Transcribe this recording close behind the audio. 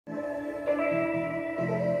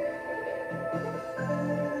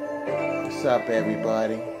What's up,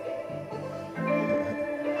 everybody?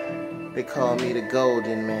 They call me the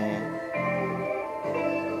Golden Man.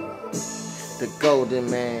 The Golden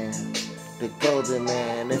Man. The Golden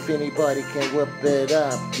Man. If anybody can whip it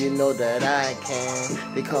up, you know that I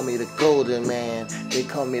can. They call me the Golden Man. They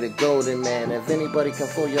call me the Golden Man. If anybody can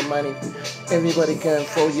fool your money, everybody can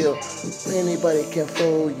fool you. Anybody can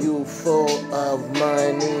fool you full of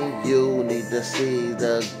money. You need to see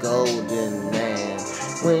the Golden Man.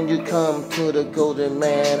 When you come to the Golden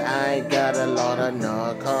Man, I got a lot of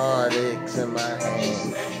narcotics in my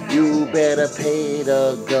hand. You better pay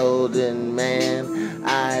the Golden Man.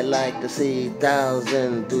 I like to see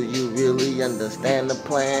thousands. Do you really understand the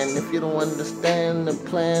plan? If you don't understand the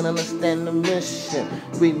plan, understand the mission.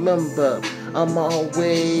 Remember, I'm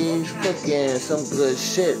always cooking some good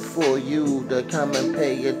shit for you to come and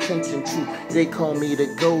pay attention to. They call me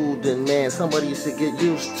the Golden Man. Somebody used to get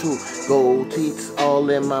used to gold teeth all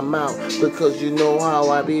in my mouth, because you know how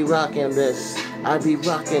I be rocking this. I be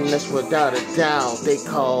rocking this without a doubt. They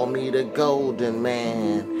call me the Golden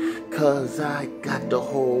Man, 'cause I got the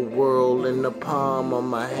whole world in the palm of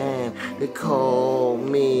my hand. They call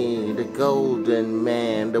me the Golden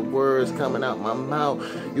Man. The words coming out my mouth,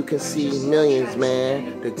 you can see millions,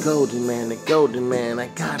 man. The Golden Man, the Golden Man. I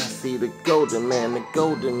gotta see the Golden Man, the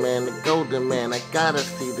Golden Man, the Golden Man. I gotta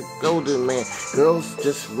see the Golden Man. Girls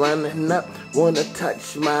just running up, wanna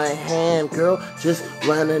touch my hand. Girl just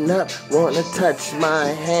running up, wanna touch my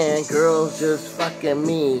hand. Girls just fucking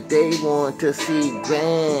me, they want to see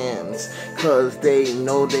grands, 'cause they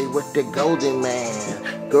know they with the Golden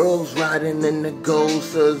Man. Girls riding in the gold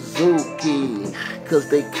Suzuki, 'cause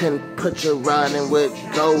they can put you riding with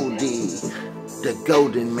Goldie. The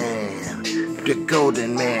Golden Man, the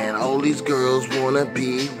Golden Man. All these girls wanna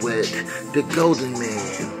be with the Golden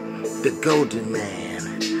Man, the Golden Man.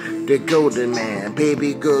 The Golden Man.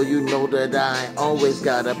 Baby girl, you know that I always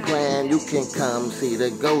got a plan. You can come see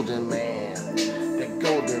the Golden Man. The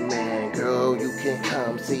Golden Man, girl, you can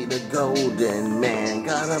come see the Golden Man.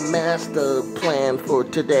 Got a master plan for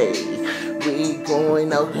today. We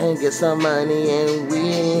going out and get some money, and we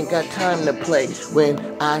ain't got time to play. When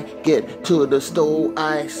I get to the store,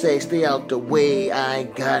 I say stay out the way. I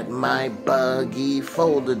got my buggy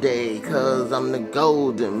for the day, 'cause I'm the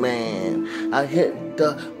Golden Man. I hit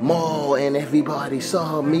the mall and everybody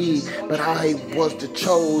saw me, but I was the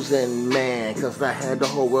chosen man, 'cause I had the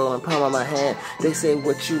whole world in the palm of my hand. They say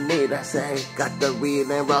what you need, I say got the weed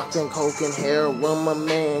and rock and coke and heroin, my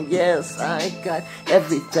man. Yes, I got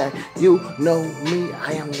everything. You know me,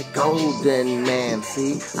 I am the Golden Man.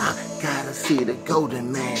 See, I gotta see the Golden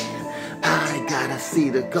Man. I gotta see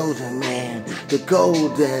the Golden Man, the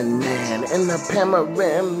Golden Man. In the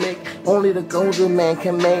panoramic, only the Golden Man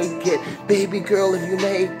can make it. Baby girl, if you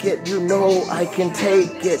make it, you know I can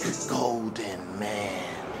take it. Golden Man.